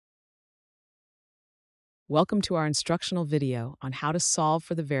Welcome to our instructional video on how to solve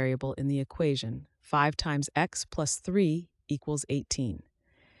for the variable in the equation 5 times x plus 3 equals 18.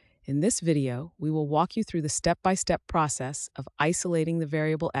 In this video, we will walk you through the step-by-step process of isolating the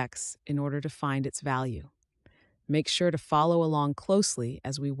variable x in order to find its value. Make sure to follow along closely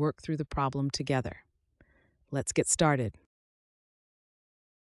as we work through the problem together. Let's get started.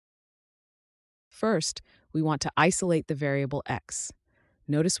 First, we want to isolate the variable x.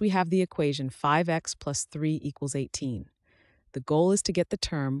 Notice we have the equation 5x plus 3 equals 18. The goal is to get the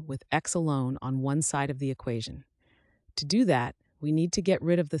term with x alone on one side of the equation. To do that, we need to get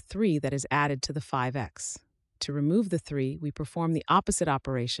rid of the 3 that is added to the 5x. To remove the 3, we perform the opposite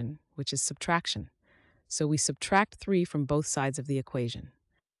operation, which is subtraction. So we subtract 3 from both sides of the equation.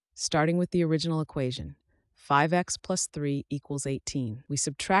 Starting with the original equation, 5x plus 3 equals 18. We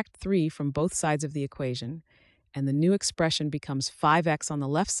subtract 3 from both sides of the equation, and the new expression becomes 5x on the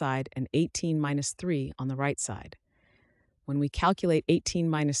left side and 18 minus 3 on the right side. When we calculate 18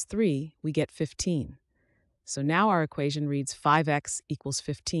 minus 3, we get 15. So now our equation reads 5x equals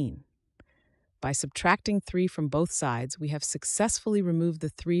 15. By subtracting 3 from both sides, we have successfully removed the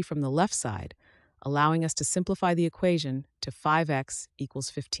 3 from the left side, allowing us to simplify the equation to 5x equals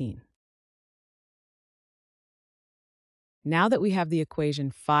 15. Now that we have the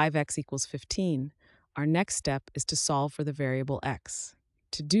equation 5x equals 15, our next step is to solve for the variable x.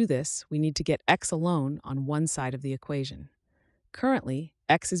 To do this, we need to get x alone on one side of the equation. Currently,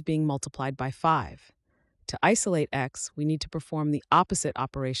 x is being multiplied by 5. To isolate x, we need to perform the opposite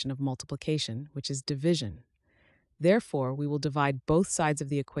operation of multiplication, which is division. Therefore, we will divide both sides of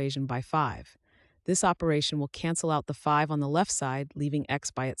the equation by 5. This operation will cancel out the 5 on the left side, leaving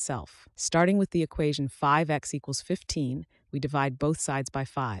x by itself. Starting with the equation 5x equals 15, we divide both sides by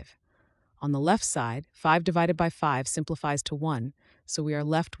 5. On the left side, 5 divided by 5 simplifies to 1, so we are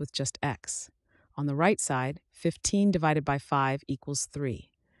left with just x. On the right side, 15 divided by 5 equals 3.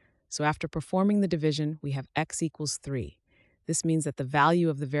 So after performing the division, we have x equals 3. This means that the value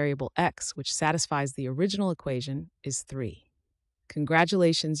of the variable x, which satisfies the original equation, is 3.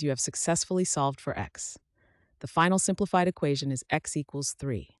 Congratulations, you have successfully solved for x. The final simplified equation is x equals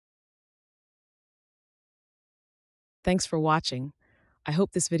 3. Thanks for watching. I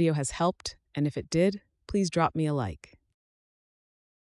hope this video has helped, and if it did, please drop me a like.